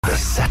The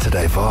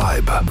Saturday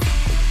Vibe.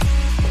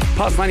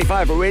 Pulse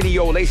 95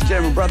 Radio, ladies and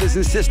gentlemen, brothers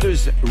and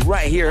sisters,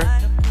 right here.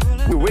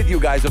 We're with you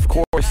guys, of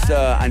course,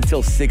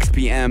 until 6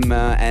 p.m.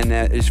 And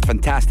it's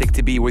fantastic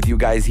to be with you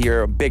guys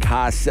here. Big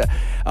Haas,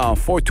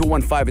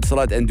 4215, it's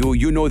Salat and Du.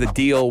 You know the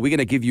deal. We're going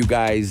to give you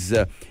guys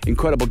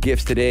incredible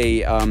gifts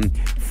today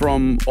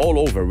from all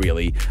over,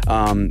 really.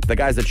 The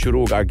guys at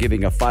Shuruk are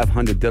giving a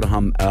 500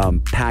 dirham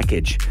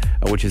package,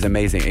 which is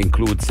amazing. It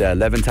includes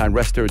Levantine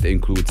Restaurant, it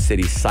includes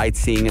city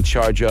sightseeing in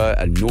Sharjah,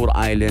 Al Noor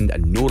Island, Al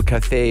Noor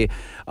Cafe.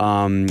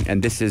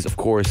 And this is, of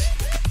course,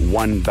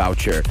 one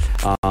voucher.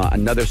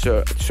 Another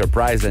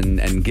surprise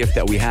and gift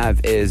that we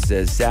have is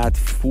Zat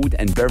Food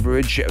and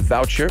Beverage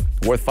voucher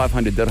worth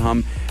 500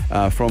 dirham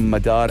from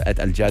Madar at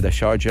Al Jada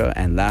Sharjah.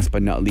 And last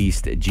but not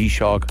least,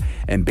 G-Shock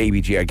and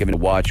Baby G are giving a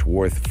watch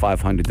worth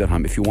 500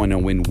 dirham. If you want to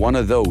win one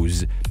of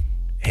those,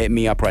 hit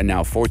me up right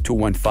now,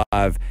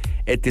 4215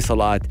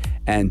 Etisalat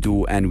and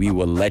Du, and we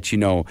will let you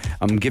know.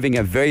 I'm giving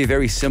a very,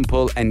 very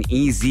simple and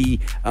easy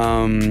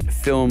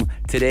film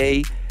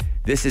today.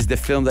 This is the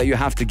film that you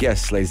have to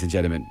guess, ladies and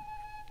gentlemen.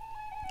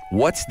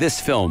 What's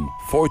this film?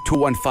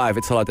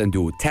 4215, Etisalat and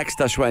Du. Text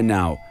us right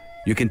now.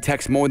 You can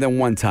text more than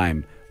one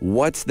time.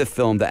 What's the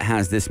film that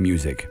has this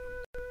music?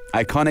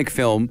 Iconic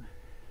film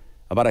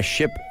about a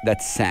ship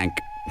that sank.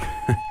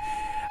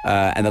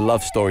 And a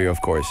love story,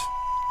 of course.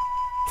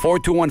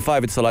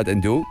 4215, Etisalat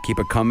and Du. Keep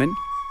it coming.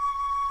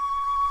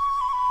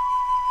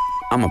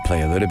 I'm going to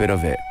play a little bit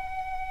of it.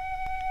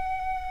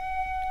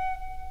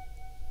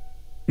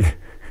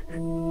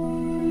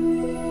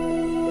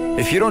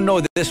 If you don't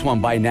know this one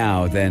by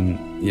now,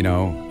 then, you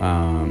know,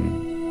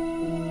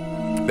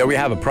 that we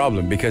have a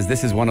problem, because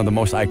this is one of the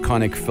most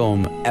iconic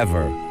film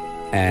ever.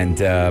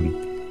 And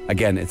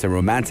again, it's a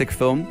romantic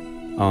film.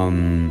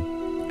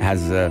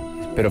 Has a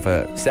bit of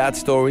a sad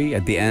story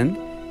at the end,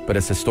 but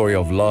it's a story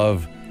of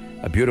love,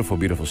 a beautiful,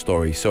 beautiful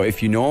story. So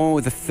if you know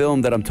the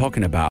film that I'm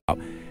talking about,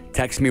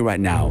 text me right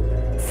now,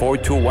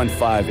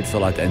 4215,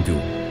 Etisalat and Du.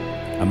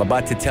 I'm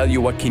about to tell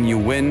you what can you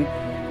win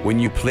when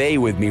you play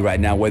with me right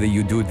now, whether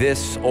you do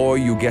this or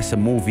you guess a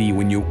movie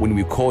when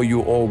we call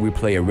you or we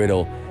play a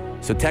riddle.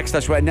 So text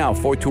us right now,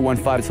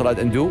 4215, Salat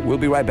and Du. We'll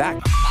be right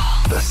back.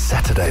 The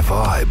Saturday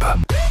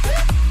Vibe.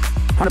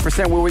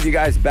 100%, we're with you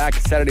guys back,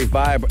 Saturday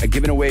Vibe,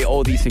 giving away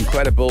all these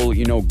incredible,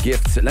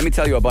 gifts. Let me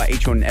tell you about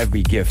each and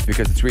every gift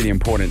because it's really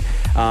important.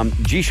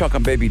 G-Shock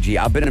and Baby G.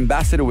 I've been an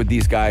ambassador with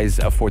these guys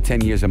for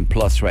 10 years and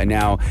plus right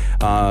now.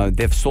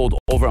 They've sold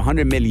over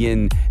 100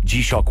 million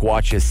G-Shock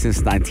watches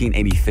since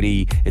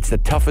 1983. It's the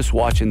toughest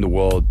watch in the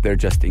world. They're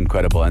just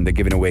incredible, and they're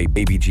giving away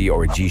Baby G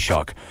or a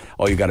G-Shock.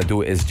 All you got to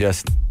do is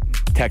just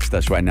text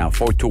us right now,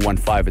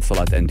 4215,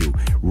 Etisalat and Du,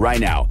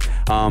 right now.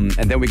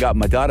 And then we got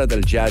Madara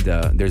Al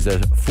Jada. There's a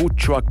food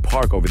truck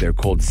park over there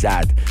called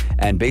Zad,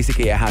 and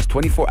basically it has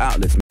 24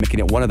 outlets, making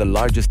it one of the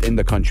largest in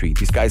the country.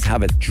 These guys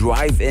have a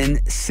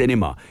drive-in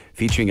cinema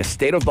featuring a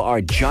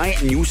state-of-the-art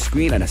giant new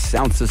screen and a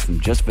sound system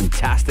just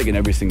fantastic in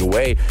every single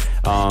way.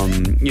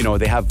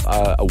 They have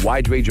a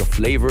wide range of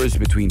flavors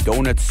between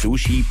donuts,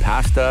 sushi,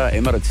 pasta,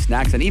 Emirate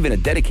snacks, and even a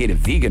dedicated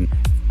vegan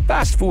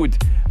fast food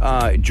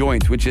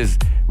joint, which is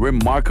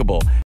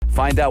remarkable.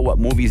 Find out what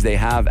movies they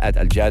have at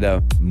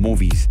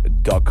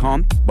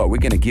aljadamovies.com. But we're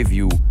going to give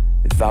you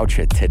a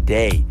voucher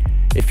today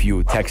if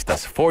you text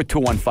us,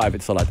 4215,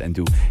 Etisalat and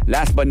Du.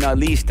 Last but not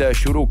least,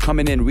 Shuruk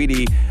coming in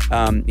really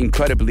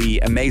incredibly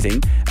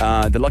amazing.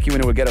 The lucky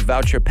winner will get a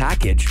voucher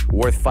package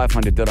worth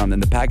 500 dirham,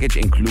 and the package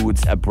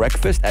includes a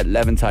breakfast at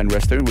Levantine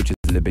Restaurant, which is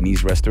a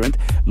Lebanese restaurant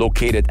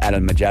located at Al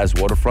Majaz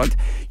waterfront.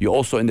 You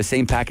also, in the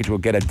same package, will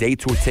get a day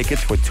tour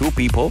tickets for 2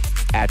 people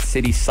at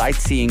City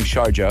Sightseeing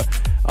Sharjah.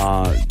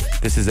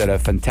 This is a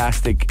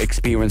fantastic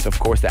experience, of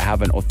course. They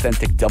have an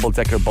authentic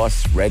double-decker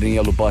bus, red and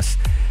yellow bus,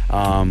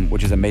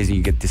 which is amazing.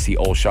 You get to see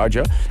all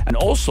Sharjah. And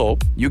also,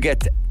 you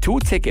get 2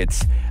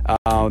 tickets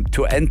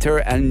to enter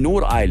Al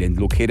Noor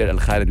Island, located at Al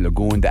Khalid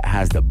Lagoon, that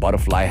has the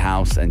butterfly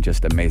house and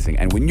just amazing.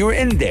 And when you're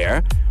in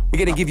there, we're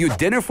going to give you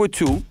dinner for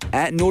 2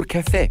 at Noor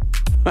Cafe.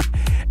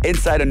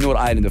 Inside of Noor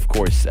Island, of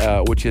course,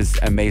 which is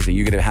amazing.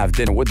 You're going to have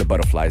dinner with the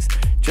butterflies.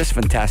 Just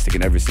fantastic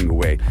in every single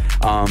way.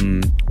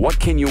 What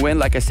can you win?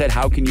 Like I said,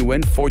 how can you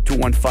win?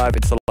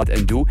 4215, Etisalat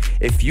and Du.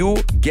 If you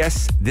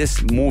guess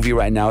this movie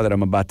right now that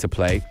I'm about to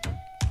play,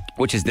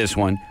 which is this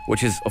one,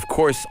 which is, of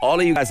course, all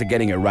of you guys are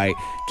getting it right.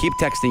 Keep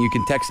texting. You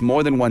can text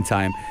more than one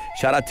time.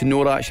 Shout out to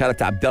Noura. Shout out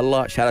to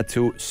Abdullah. Shout out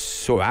to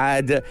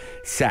Suad,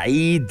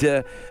 Saeed.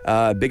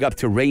 Big up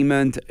to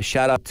Raymond.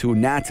 Shout out to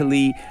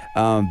Natalie.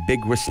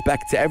 Big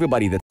respect to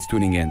everybody that's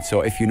tuning in.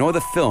 So if you know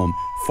the film,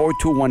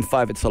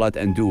 4215, Etisalat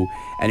and Du.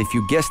 And if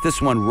you guess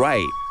this one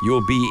right,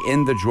 you'll be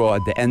in the draw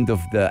at the end of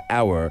the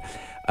hour.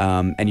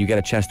 And you get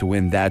a chance to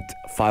win that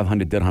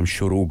 500 dirham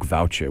Shuruk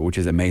voucher, which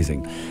is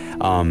amazing.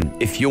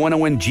 If you want to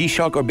win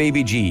G-Shock or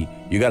Baby G,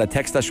 you got to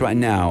text us right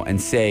now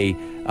and say,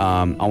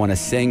 I want to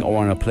sing or I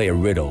want to play a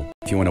riddle.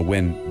 If you want to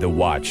win the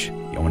watch,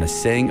 I want to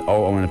sing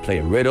or I want to play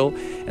a riddle.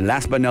 And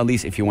last but not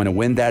least, if you want to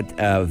win that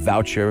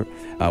voucher,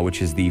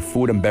 which is the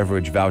food and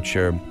beverage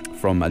voucher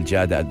from Al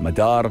Jada at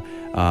Madar,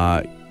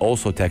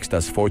 also text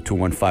us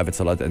 4215 it's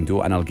Salat and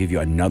Do, and I'll give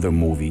you another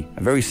movie.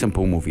 A very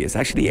simple movie. It's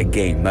actually a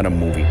game, not a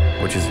movie,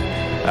 which is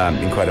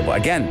incredible.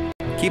 Again,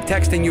 keep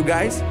texting, you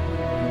guys.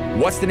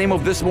 What's the name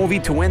of this movie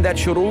to win that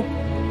shuruk?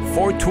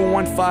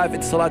 4215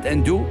 it's Salat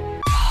and Do.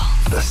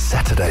 The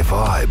Saturday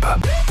Vibe.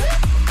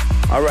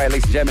 All right,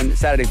 ladies and gentlemen,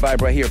 Saturday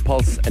Vibe right here,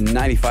 Pulse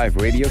 95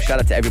 Radio. Shout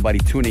out to everybody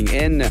tuning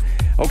in.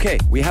 Okay,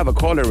 we have a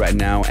caller right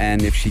now,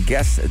 and if she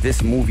gets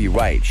this movie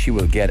right, she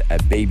will get a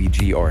Baby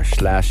G or a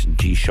Slash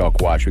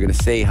G-Shock watch. We're going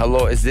to say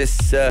hello. Is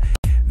this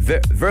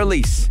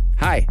Verlice?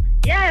 Hi.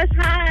 Yes,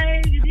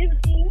 hi. Good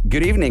evening.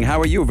 Good evening.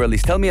 How are you,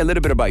 Verlice? Tell me a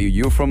little bit about you.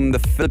 You're from the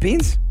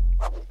Philippines?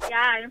 Yeah,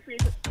 I'm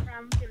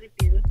from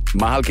Philippines.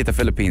 Mahal kita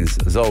Philippines.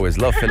 As always,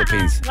 love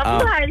Philippines.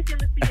 Mabuhay,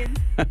 Philippines.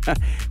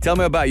 Tell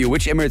me about you.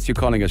 Which Emirates you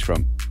calling us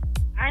from?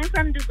 I'm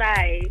from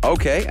Dubai.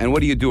 Okay, and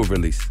what do you do,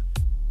 Verlice?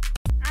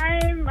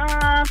 I'm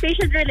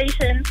patient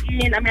relations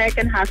in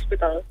American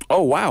Hospital.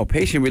 Oh wow,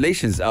 patient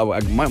relations.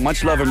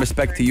 Much love and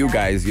respect to you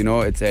guys. You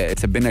know,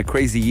 it's been a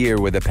crazy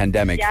year with the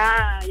pandemic.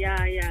 Yeah.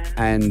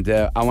 And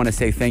I want to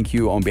say thank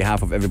you on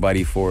behalf of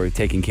everybody for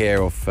taking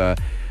care of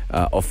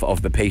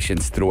the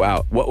patients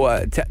throughout.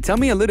 Tell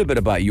me a little bit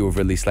about you,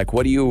 Verlice. Like,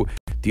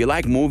 do you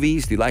like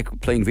movies? Do you like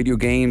playing video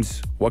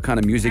games? What kind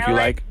of music you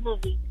like?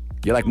 Movies.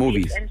 You like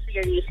movies and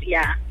series,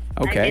 yeah.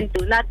 Okay. I'm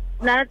into,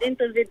 not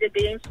into video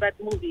games, but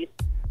movies.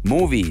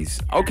 Movies.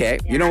 Okay.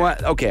 Yeah. You know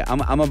what? Okay.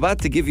 I'm about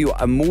to give you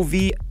a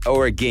movie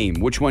or a game.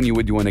 Which one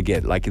would you want to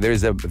get? Like,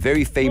 there's a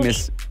very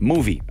famous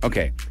movie.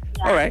 Okay.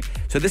 Yeah. All right.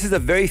 So this is a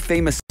very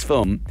famous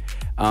film.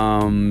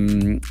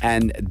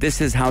 And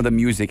this is how the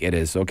music it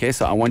is. Okay.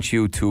 So I want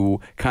you to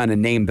kind of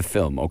name the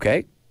film.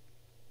 Okay.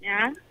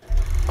 Yeah.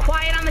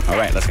 Quiet on the set. All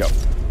right. Let's go.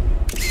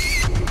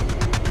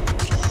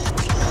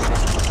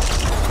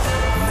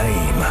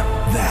 Name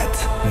that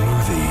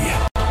movie.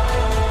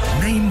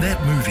 Name that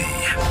movie.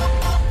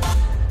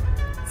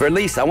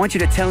 Verlice, I want you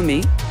to tell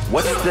me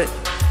what's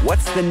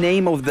the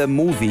name of the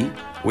movie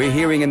we're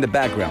hearing in the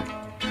background.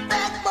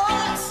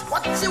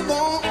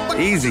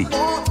 Easy.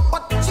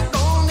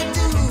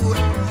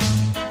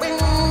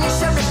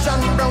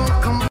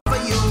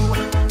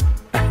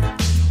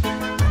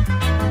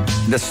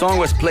 The song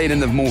was played in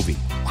the movie.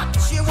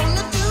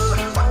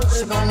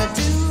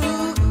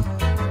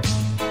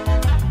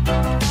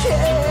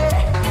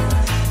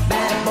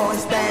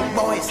 Bad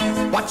boys,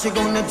 what you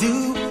gonna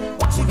do?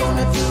 What you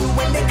gonna do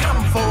when they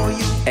come for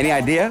you? Any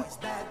idea?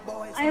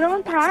 I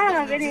don't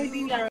have any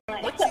idea.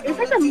 Is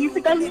it a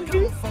musical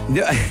movie?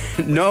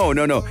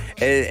 No.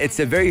 It's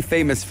a very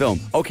famous film.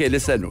 Okay,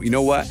 listen, you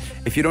know what?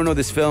 If you don't know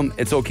this film,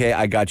 it's okay.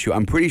 I got you.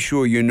 I'm pretty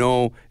sure you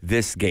know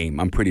this game.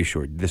 I'm pretty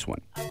sure. This one.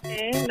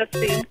 Okay, let's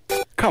see.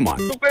 Come on.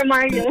 Super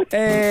Mario.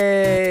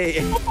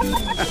 Hey.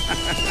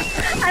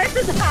 I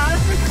just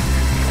have.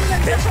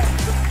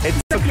 It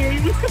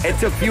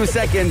took a few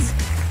seconds.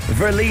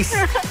 Verlice.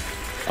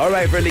 All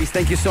right, Verlice,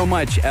 thank you so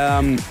much.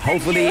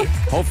 Hopefully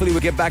we'll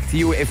get back to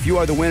you. If you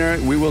are the winner,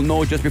 we will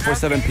know just before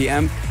 7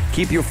 p.m.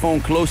 Keep your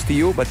phone close to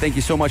you, but thank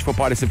you so much for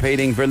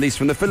participating. Verlice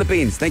from the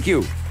Philippines. Thank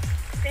you.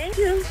 Thank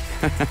you.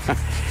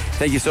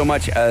 Thank you so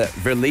much,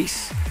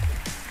 Verlice.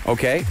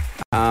 Okay.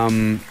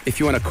 If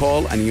you want to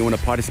call and you want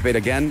to participate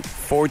again,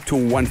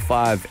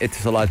 4215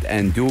 Etisalat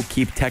and Do.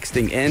 Keep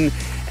texting in.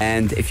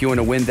 And if you want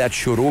to win that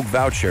Shuruk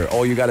voucher,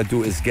 all you got to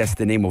do is guess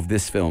the name of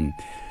this film.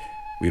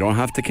 We don't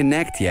have to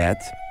connect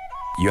yet.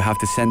 You have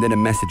to send in a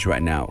message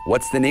right now.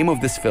 What's the name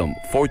of this film?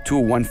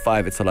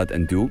 4215 Etisalat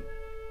and Do.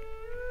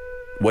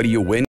 What do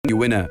you win? You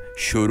win a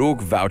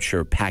Shuruk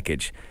voucher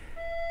package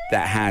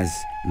that has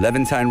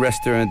Levantine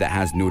Restaurant, that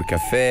has Noor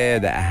Cafe,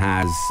 that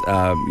has,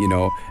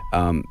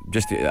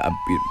 just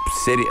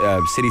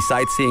city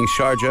sightseeing,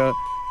 Sharjah,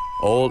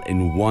 all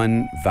in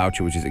one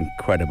voucher, which is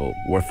incredible.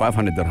 Worth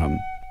 500 dirham.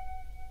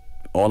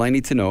 All I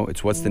need to know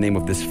is what's the name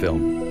of this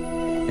film.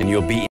 And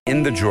you'll be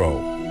in the draw.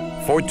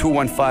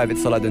 4215,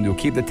 it's Salat and Do.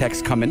 Keep the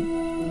text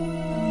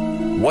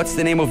coming. What's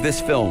the name of this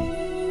film?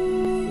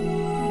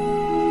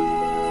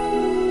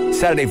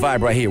 Saturday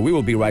Vibe right here. We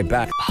will be right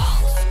back.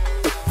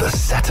 The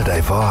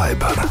Saturday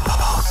Vibe.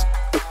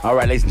 All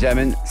right, ladies and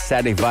gentlemen,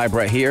 Saturday Vibe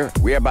right here.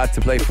 We're about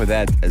to play for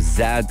that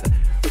Zad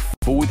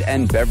food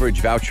and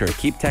beverage voucher.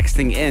 Keep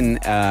texting in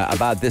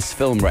about this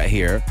film right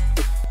here.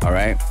 All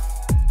right,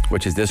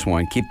 which is this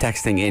one. Keep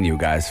texting in, you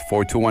guys.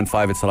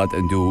 4215, it's Salat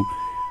and Do.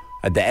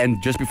 At the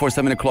end, just before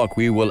 7 o'clock,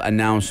 we will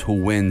announce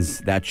who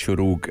wins that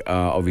Shuruk,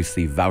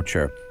 obviously,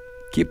 voucher.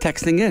 Keep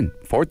texting in.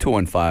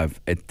 4215,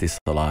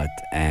 Etisalat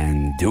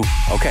and Do.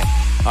 Okay.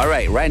 All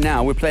right. Right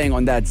now, we're playing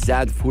on that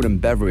Zad food and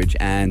beverage.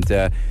 And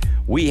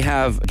we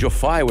have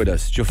Jofai with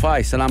us.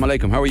 Jofai, salam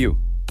alaikum. How are you?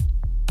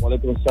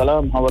 Walaikum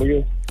salam. How are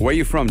you? Where are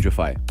you from,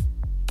 Jofai?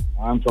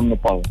 I'm from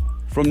Nepal.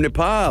 From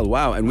Nepal.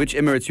 Wow. And which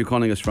Emirates are you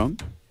calling us from?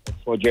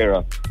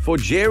 Fujairah.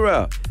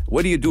 Fujairah.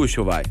 What do you do,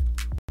 Jofai?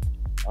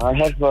 I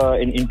have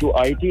into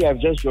IT. I've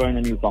just joined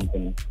a new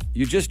company.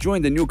 You just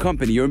joined a new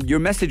company. Your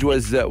message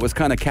was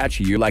kind of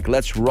catchy. You're like,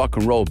 let's rock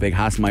and roll, Big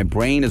Hass. My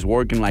brain is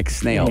working like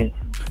snail.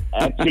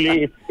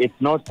 Actually, it's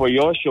not for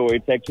your show.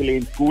 It's actually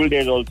in school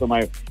days also.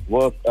 My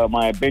work,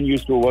 my Ben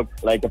used to work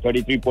like a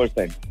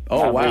 33%.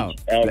 Oh, wow.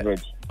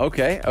 Average.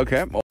 Okay.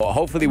 Well,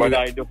 hopefully But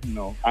I don't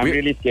know. I'm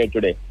really scared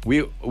today.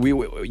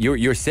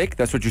 You're sick?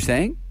 That's what you're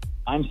saying?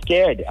 I'm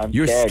scared.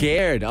 You're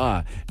scared.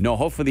 No,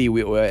 hopefully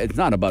it's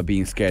not about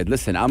being scared.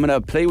 Listen, I'm going to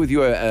play with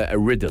you a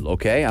riddle,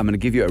 okay? I'm going to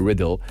give you a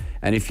riddle.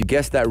 And if you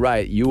guess that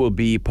right, you will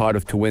be part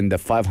of to win the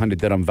 500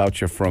 dirham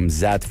voucher from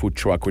Zad Food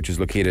Truck, which is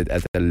located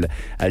at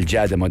Al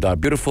Jada Madar.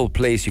 Beautiful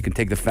place. You can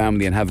take the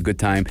family and have a good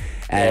time.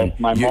 And yes,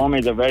 my mom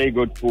is a very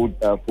good food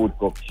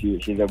cook.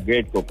 She's a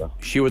great cooker.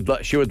 She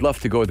would love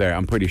to go there,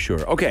 I'm pretty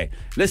sure. Okay,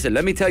 listen,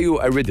 let me tell you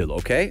a riddle,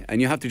 okay?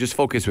 And you have to just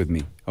focus with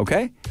me,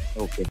 okay?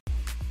 Okay.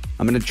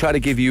 I'm going to try to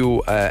give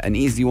you an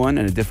easy one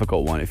and a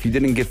difficult one. If you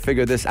didn't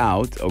figure this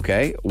out,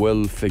 okay,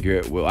 we'll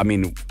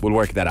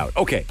work that out.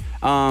 Okay,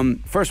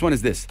 first one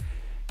is this.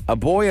 A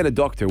boy and a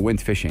doctor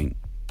went fishing.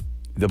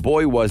 The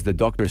boy was the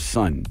doctor's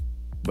son,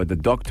 but the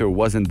doctor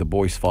wasn't the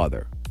boy's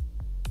father.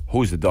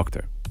 Who's the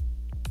doctor?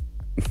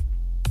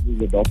 Who's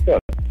the doctor?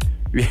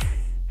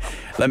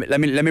 Let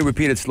me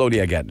repeat it slowly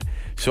again.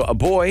 So a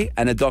boy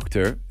and a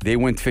doctor, they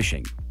went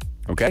fishing,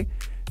 okay?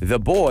 The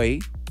boy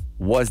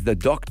was the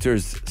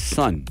doctor's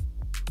son,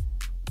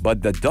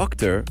 but the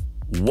doctor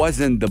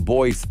wasn't the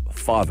boy's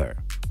father.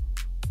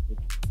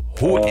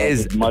 Who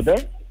is his mother?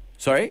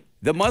 Sorry?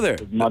 The mother.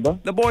 His mother?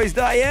 The boy's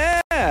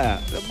yeah.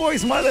 The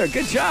boy's mother.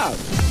 Good job.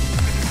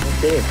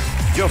 Okay.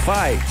 Joe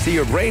Fi, see,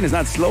 your brain is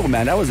not slow,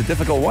 man. That was a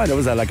difficult one. There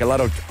was like a lot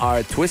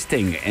of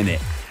twisting in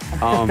it.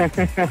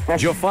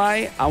 Joe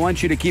Fi, I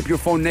want you to keep your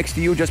phone next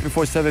to you just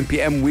before 7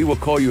 p.m. We will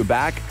call you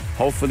back.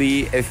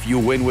 Hopefully, if you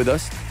win with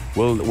us,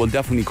 we'll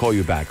definitely call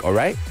you back. All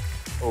right?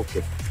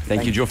 Okay.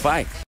 Thank you, Joe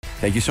Fi.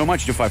 Thank you so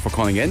much, Joe Fi, for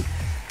calling in.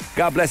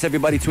 God bless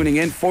everybody tuning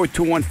in.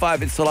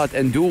 4215, it's Salat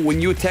and Do.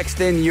 When you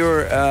text in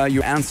your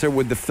answer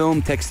with the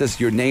film, text us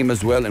your name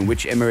as well and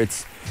which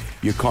Emirates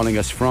you're calling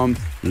us from.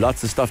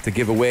 Lots of stuff to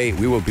give away.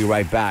 We will be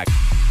right back.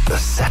 The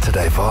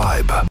Saturday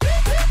Vibe.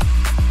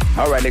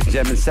 All right, ladies and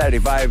gentlemen, Saturday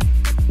Vibe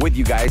with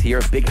you guys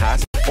here. Big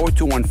Hass.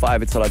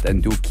 4215, it's Salat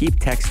and Do. Keep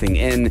texting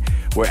in.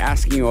 We're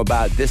asking you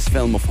about this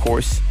film, of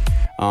course.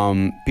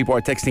 People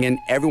are texting in.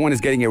 Everyone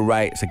is getting it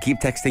right. So keep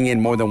texting in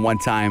more than one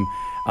time.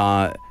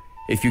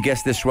 If you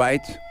guess this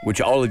right,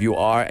 which all of you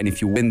are, and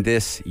if you win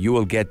this, you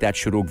will get that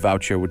Shuruk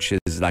voucher, which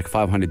is like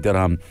 500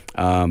 dirham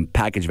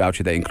package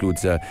voucher that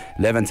includes a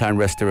Levantine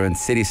restaurant,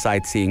 city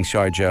sightseeing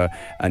Sharjah,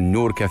 a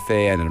Noor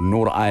Cafe, and a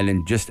Noor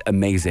Island. Just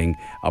amazing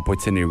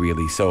opportunity,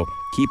 really. So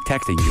keep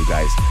texting, you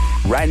guys.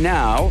 Right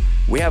now,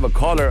 we have a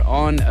caller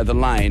on the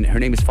line. Her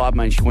name is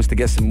Fatma, and she wants to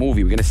guess a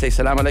movie. We're going to say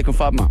salam alaikum,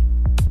 Fatma.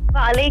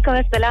 Wa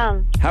alaikum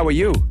assalam. How are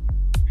you?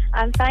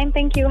 I'm fine,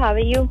 thank you. How are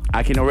you?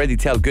 I can already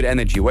tell. Good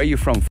energy. Where are you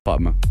from,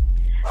 Fatma?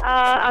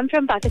 I'm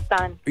from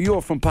Pakistan. You're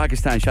from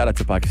Pakistan. Shout out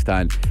to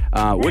Pakistan.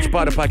 Which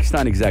part of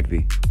Pakistan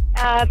exactly?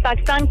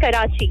 Pakistan,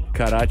 Karachi.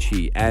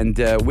 Karachi. And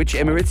which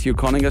Emirates you're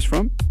calling us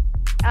from?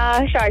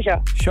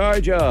 Sharjah.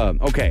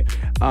 Sharjah. Okay.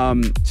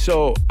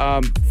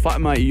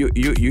 Fatma,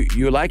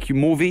 you like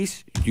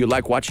movies? Do you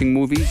like watching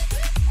movies?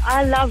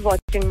 I love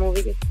watching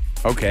movies.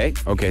 Okay.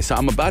 So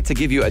I'm about to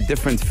give you a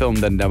different film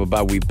than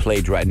we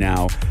played right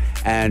now.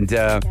 And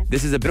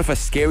this is a bit of a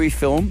scary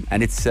film,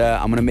 and it's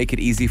I'm going to make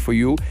it easy for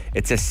you.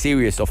 It's a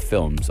series of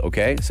films,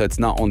 okay? So it's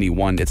not only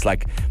one, it's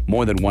like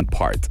more than one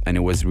part, and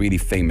it was really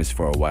famous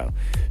for a while.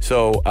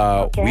 So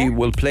we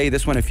will play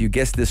this one. If you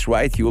guess this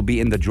right, you will be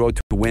in the draw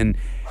to win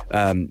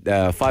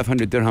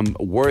 500 dirham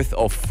worth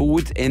of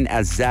food in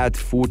Azad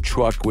Food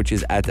Truck, which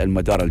is at Al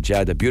Madar Al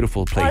Jada.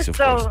 Beautiful place, of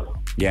course.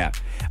 Yeah.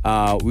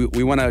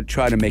 We want to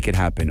try to make it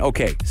happen.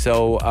 Okay,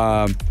 so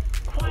I'm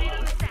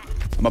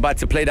about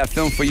to play that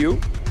film for you.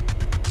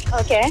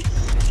 Okay. Name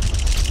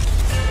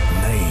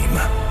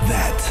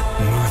that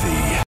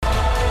movie.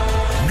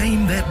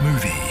 Name that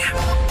movie.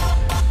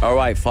 All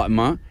right,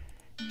 Fatma.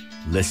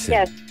 Listen.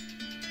 Yes.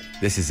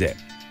 This is it.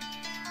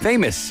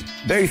 Famous.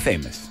 Very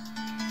famous.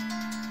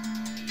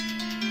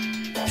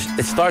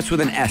 It starts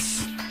with an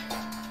S.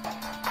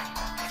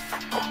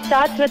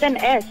 Starts with an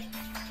S.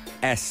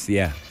 S,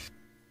 yeah.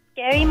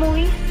 Scary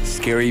movie?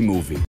 Scary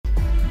movie.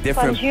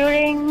 Different.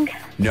 Conjuring?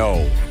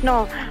 No.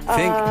 No.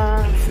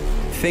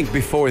 Think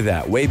before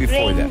that. Way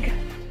before Ring. that.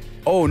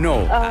 Oh,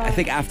 no. I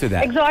think after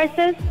that.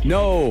 Exorcist?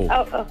 No.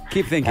 Oh.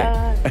 Keep thinking.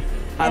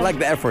 I like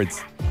the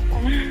efforts.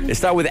 It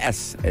starts with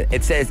S.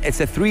 It's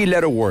a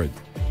 3-letter word.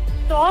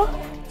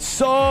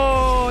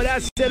 So,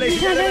 that's it.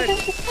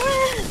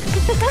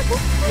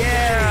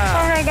 Yeah.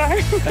 Oh my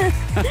God.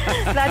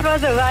 That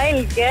was a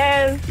wild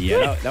guess.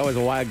 Yeah, that was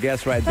a wild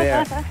guess right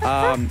there.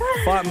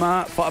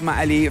 Fatma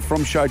Ali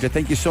from Sharjah,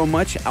 thank you so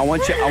much. I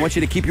want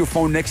you to keep your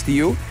phone next to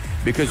you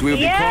because we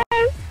will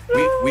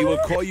we will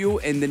call you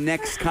in the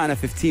next kind of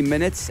 15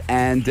 minutes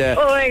and oh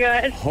my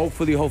God.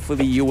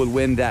 Hopefully you will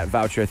win that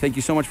voucher. Thank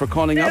you so much for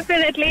calling up.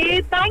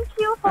 Definitely. Thank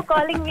you for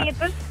calling me. It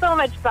was so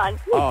much fun.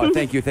 Oh,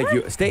 thank you.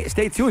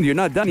 Stay tuned. You're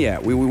not done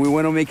yet. We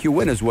want to make you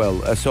win as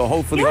well. So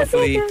hopefully, Yes.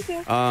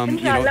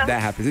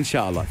 that happens.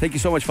 Inshallah. Thank you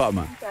so much,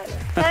 Fatma.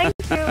 Thank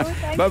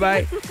Thank Bye-bye.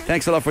 you.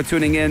 Thanks a lot for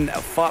tuning in.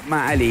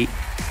 Fatma Ali.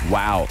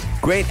 Wow.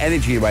 Great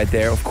energy right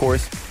there, of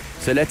course.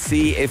 So let's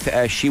see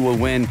if she will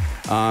win.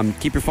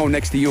 Keep your phone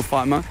next to you,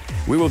 Fatma.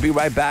 We will be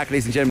right back,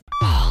 ladies and gentlemen.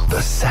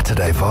 The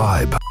Saturday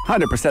Vibe.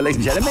 100%, ladies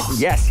and gentlemen.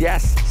 Yes,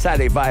 yes.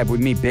 Saturday Vibe with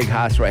me, Big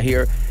Haas, right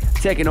here.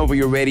 Taking over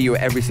your radio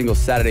every single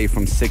Saturday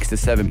from 6 to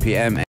 7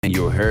 p.m. And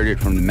you heard it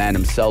from the man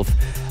himself.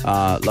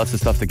 Lots of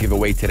stuff to give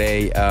away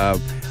today.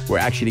 We're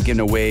actually giving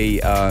away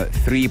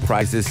 3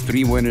 prizes.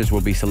 3 winners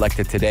will be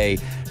selected today.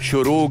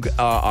 Shurug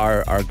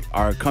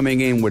are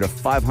coming in with a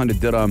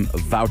 500 dirham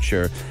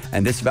voucher.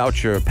 And this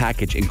voucher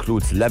package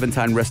includes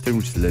Levantine Restaurant,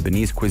 which is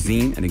Lebanese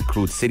cuisine. It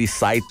includes city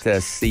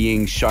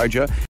sightseeing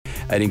Sharjah.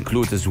 It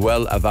includes as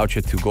well a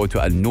voucher to go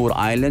to Al Noor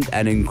Island,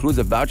 and it includes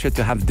a voucher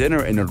to have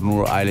dinner in Al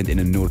Noor Island in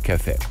a Noor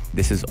Cafe.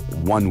 This is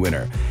one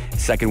winner.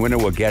 Second winner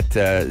will get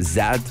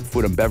Zad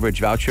food and beverage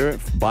voucher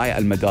by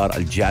Al Madar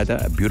Al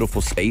Jada, a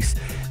beautiful space.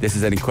 This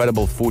is an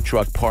incredible food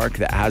truck park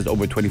that has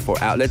over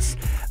 24 outlets.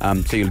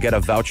 So you'll get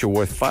a voucher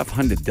worth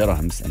 500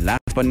 dirhams. And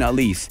last but not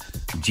least,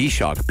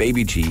 G-Shock,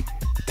 Baby G,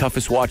 the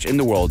toughest watch in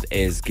the world,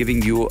 is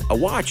giving you a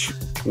watch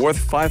worth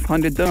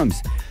 500 dirhams.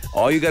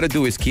 All you got to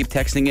do is keep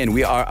texting in.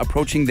 We are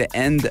approaching the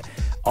end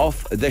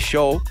of the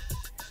show.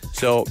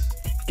 So,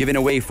 giving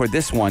away for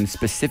this one,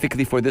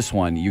 specifically for this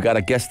one, you got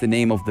to guess the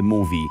name of the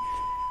movie.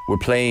 We're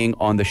playing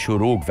on the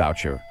Shurug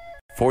voucher.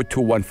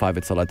 4215,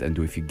 it's a lot and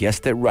do. If you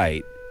guessed it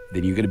right,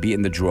 then you're going to be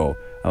in the draw.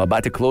 I'm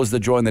about to close the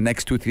draw in the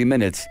next 2-3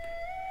 minutes.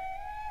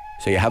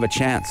 So you have a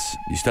chance.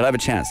 You still have a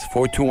chance.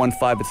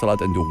 4215, it's a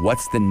lot and do.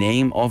 What's the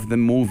name of the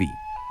movie?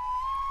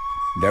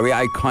 Very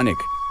iconic.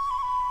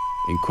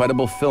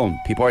 Incredible film.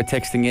 People are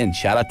texting in.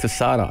 Shout out to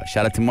Sarah.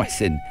 Shout out to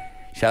Muhsin.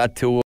 Shout out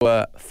to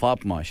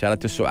Fatma. Shout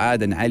out to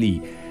Suad and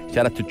Ali.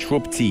 Shout out to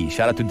Trupti.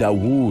 Shout out to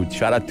Dawood.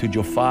 Shout out to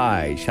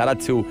Jofai. Shout out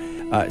to,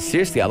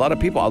 seriously, a lot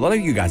of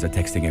you guys are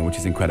texting in, which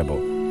is incredible.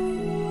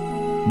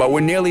 But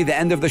we're nearly the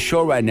end of the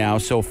show right now.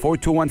 So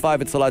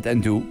 4215, it's a lot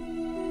and do.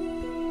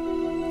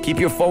 Keep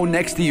your phone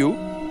next to you,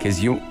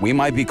 because we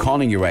might be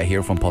calling you right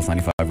here from Pulse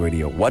 95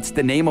 Radio. What's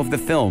the name of the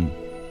film?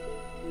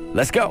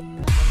 Let's go.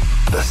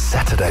 The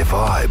Saturday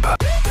Vibe.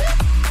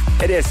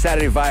 It is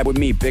Saturday Vibe with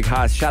me, Big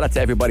Haas. Shout out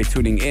to everybody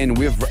tuning in.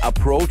 We've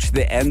approached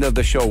the end of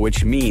the show,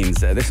 which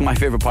means, this is my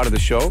favorite part of the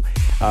show,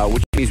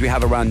 which means we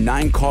have around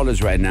 9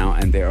 callers right now,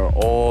 and they are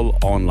all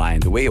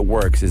online. The way it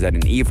works is that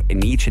in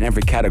each and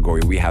every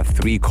category, we have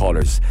 3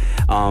 callers,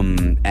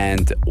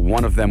 and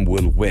one of them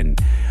will win.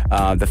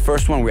 The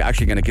first one we're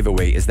actually going to give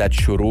away is that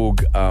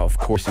Shurug, of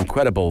course,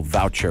 incredible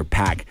voucher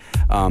pack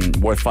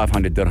worth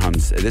 500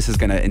 dirhams. This is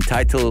going to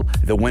entitle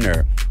the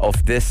winner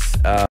of this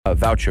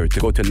voucher to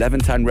go to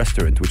Levantine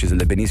Restaurant, which is a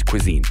Lebanese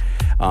cuisine,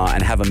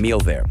 and have a meal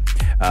there.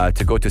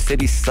 To go to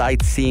city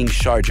sightseeing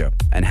Sharjah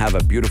and have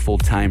a beautiful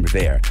time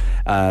there.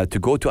 To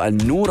go to Al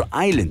Noor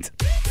Island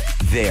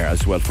there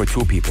as well for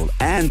 2 people.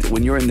 And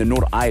when you're in the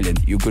Noor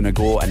Island, you're going to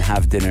go and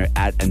have dinner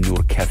at a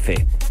Noor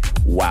Cafe.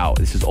 Wow,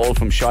 this is all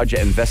from Sharjah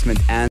Investment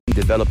and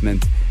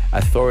Development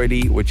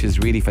Authority, which is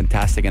really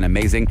fantastic and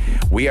amazing.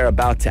 We are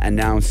about to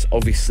announce,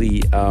 obviously,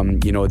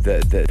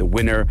 the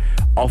winner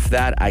of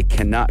that. I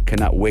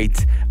cannot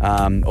wait,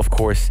 of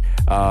course,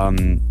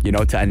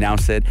 to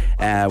announce it.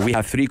 We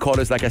have 3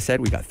 callers, like I said.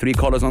 We got 3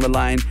 callers on the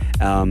line.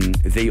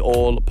 They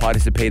all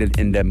participated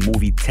in the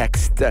movie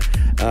text,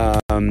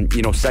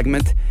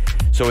 segment.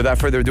 So without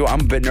further ado, I'm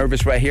a bit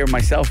nervous right here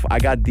myself. I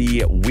got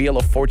the Wheel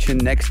of Fortune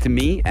next to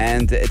me,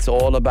 and it's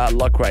all about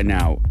luck right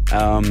now.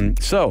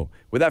 So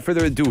without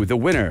further ado, the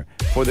winner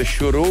for the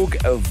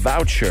Shurug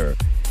voucher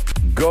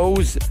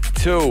goes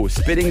to,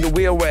 spinning the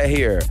wheel right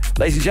here.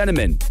 Ladies and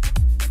gentlemen,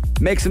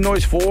 make some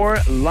noise for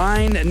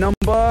line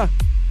number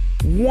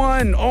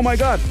 1. Oh my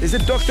God, is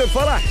it Dr.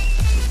 Farah?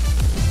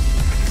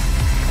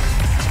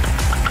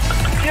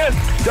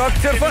 Yes.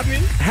 Dr. Farah.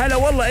 Hello,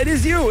 wallah, it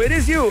is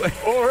you.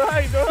 All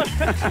right.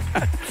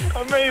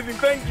 Amazing.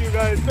 Thank you,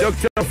 guys.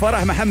 Dr.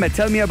 Farah Mohammed,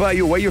 tell me about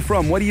you. Where you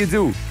from? What do you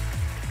do?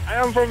 I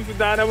am from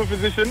Sudan. I'm a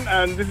physician,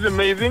 and this is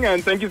amazing.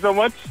 And thank you so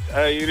much.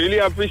 I really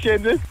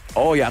appreciate this.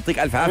 Oh, يعطيك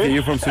ألف عافية.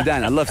 You're from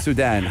Sudan. I love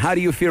Sudan. How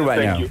do you feel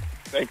right now?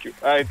 Thank you.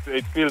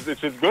 It feels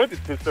good. It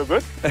feels so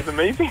good. It's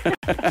amazing.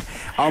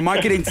 Our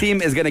marketing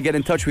team is going to get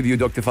in touch with you,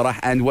 Dr. Farah.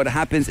 And what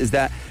happens is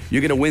that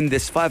you're going to win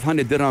this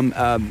 500 dirham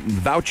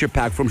voucher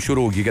pack from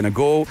Shurug. You're going to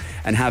go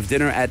and have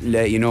dinner at,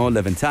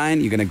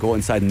 Levantine. You're going to go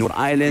inside Noor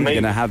Island. Amazing.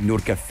 You're going to have Noor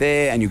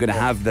Cafe. And you're going to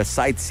have the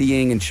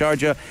sightseeing in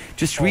Sharjah.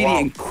 Just really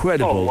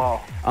incredible.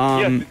 Oh, wow.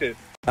 Yes, it is.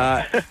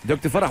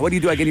 Dr. Farah, what do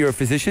you do again? You're a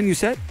physician, you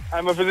said?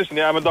 I'm a physician,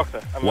 I'm a doctor.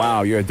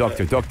 You're a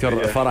doctor. Dr.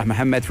 Farah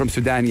Mohammed from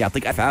Sudan.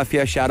 يعطيك ألف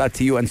عافية. Shout out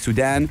to you and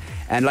Sudan.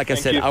 And like I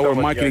said, our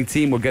marketing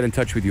team will get in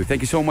touch with you. Thank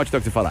you so much,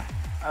 Dr. Farah.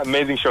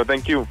 Amazing show.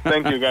 Thank you.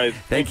 Thank you, guys.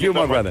 Thank you,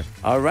 my brother.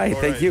 All right.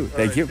 Thank you.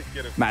 Thank you.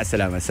 مع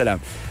السلامة.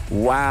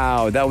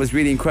 Wow, that was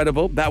really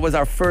incredible. That was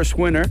our first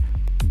winner.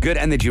 Good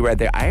energy right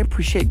there. I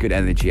appreciate good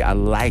energy. I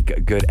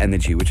like good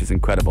energy, which is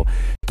incredible.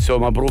 So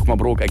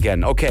mabruk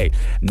again. Okay,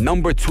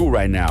 number 2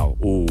 right now.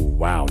 Oh,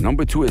 wow.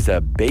 Number 2 is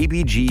a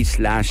Baby G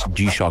 /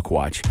 G-Shock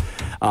watch.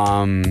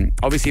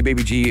 Obviously,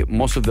 Baby G,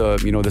 most of the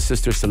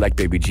sisters select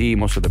Baby G.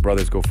 Most of the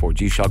brothers go for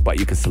G-Shock, but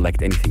you can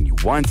select anything you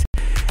want.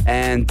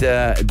 And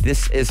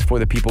this is for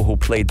the people who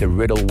played the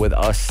riddle with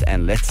us.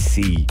 And let's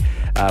see.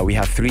 We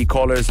have 3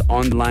 callers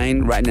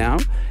online right now.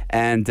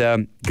 And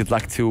good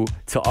luck to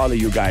all of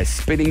you guys.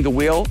 Spinning the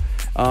wheel.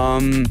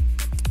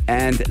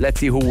 And let's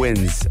see who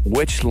wins.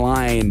 Which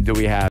line do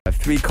we have?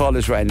 3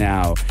 callers right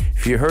now.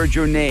 If you heard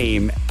your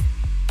name,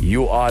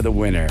 you are the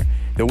winner.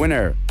 The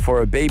winner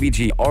for a Baby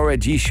G or a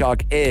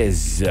G-Shock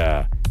is...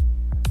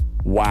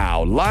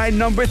 wow. Line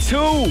number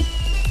 2.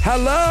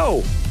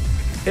 Hello.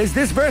 Is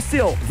this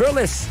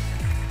Verlis?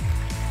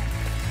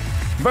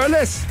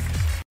 Verlis?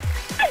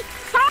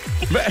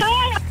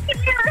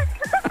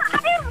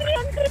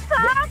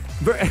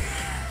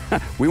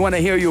 We want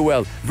to hear you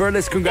well.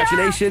 Verlis,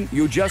 congratulations.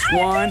 You just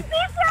won.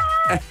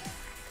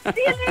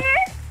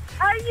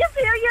 Are you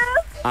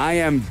serious? I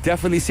am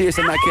definitely serious.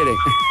 I'm not kidding.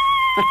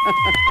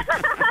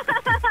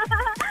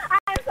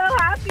 I'm so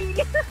happy.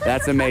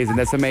 That's amazing.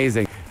 That's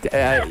amazing.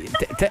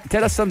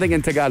 Tell us something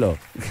in Tagalog.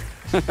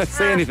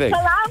 Say anything.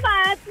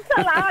 Salamat.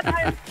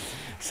 Salamat.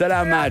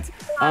 Salamat.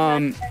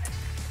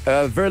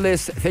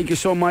 Verlis, thank you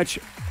so much.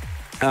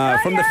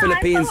 From the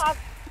Philippines.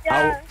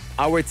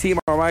 Our team,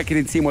 our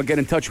marketing team, will get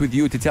in touch with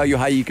you to tell you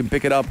how you can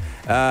pick it up.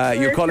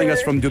 You're calling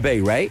us from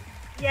Dubai, right?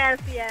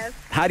 Yes.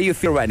 How do you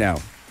feel right now?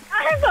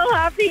 I'm so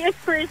happy it's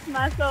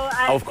Christmas, so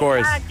I'm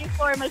happy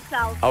for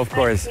myself. Of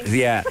course,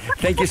 yeah.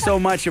 Thank you so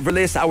much,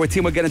 Verlis. Our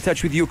team will get in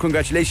touch with you.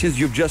 Congratulations,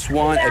 you've just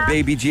won a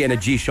Baby G and a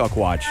G-Shock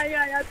watch.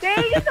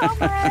 Thank you so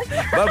much.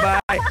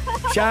 Bye-bye.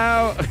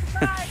 Ciao.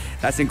 Bye.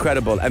 That's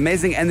incredible.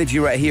 Amazing energy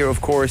right here,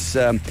 of course,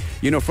 from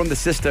the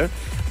sister.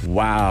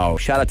 Wow.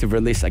 Shout out to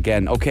Verlis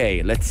again.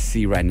 Okay, let's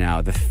see right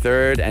now. The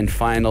third and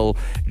final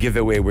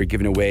giveaway we're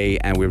giving away,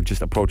 and we're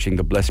just approaching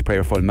the blessed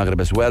prayer for Al-Maghrib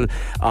as well.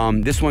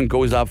 This one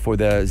goes up for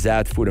the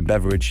Zad Food and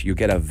Beverage. You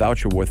get a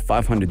voucher worth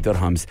 500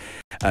 dirhams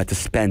to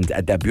spend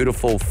at that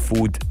beautiful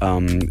food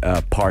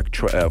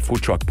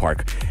food truck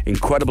park.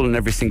 Incredible in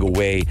every single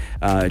way.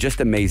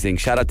 Just amazing.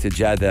 Shout out to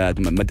Jada,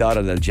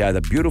 Madara Al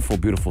Jada. Beautiful,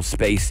 beautiful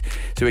space.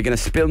 So we're going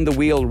to spin the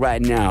wheel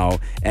right now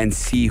and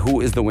see who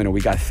is the winner.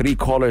 We got 3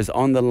 callers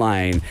on the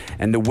line.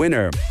 And the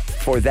winner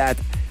for that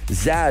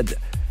Zad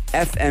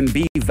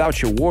FMB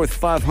voucher worth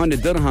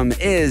 500 dirham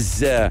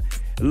is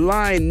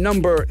line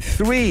number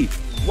 3.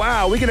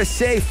 Wow, we're going to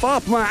say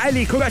Fatma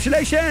Ali.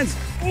 Congratulations.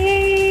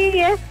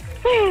 Yes.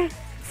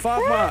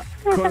 Fatma,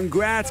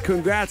 congrats.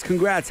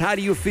 How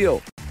do you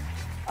feel?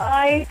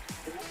 I'm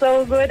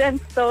so good and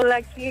so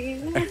lucky.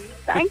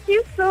 Thank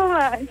you so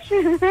much.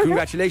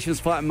 Congratulations,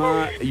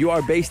 Fatma. You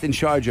are based in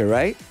Sharjah,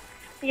 right?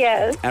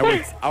 Yes.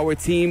 Our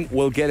team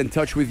will get in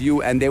touch with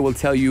you, and they will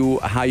tell you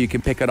how you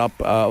can pick it up,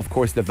 of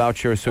course, the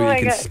voucher, so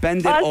you can spend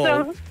it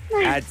all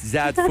at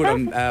Zad Food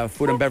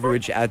and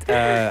Beverage at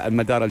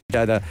Madar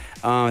Al-Jada.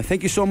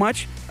 Thank you so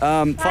much.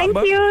 Thank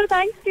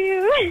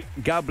you.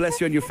 God bless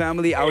you and your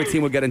family. Our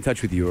team will get in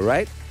touch with you, all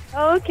right?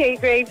 Okay,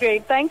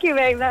 great. Thank you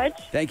very much.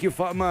 Thank you,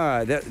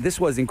 Fatma. This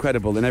was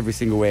incredible in every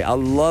single way. I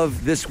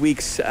love this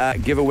week's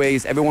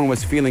giveaways. Everyone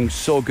was feeling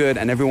so good,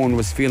 and everyone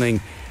was feeling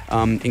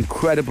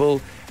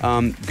incredible.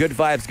 Good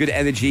vibes, good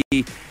energy.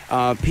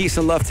 Peace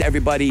and love to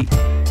everybody.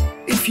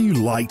 If you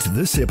liked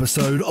this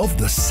episode of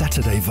The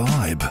Saturday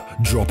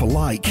Vibe, drop a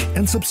like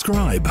and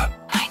subscribe.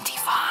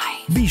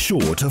 95. Be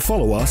sure to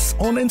follow us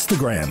on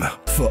Instagram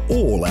for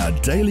all our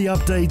daily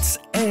updates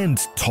and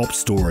top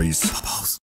stories.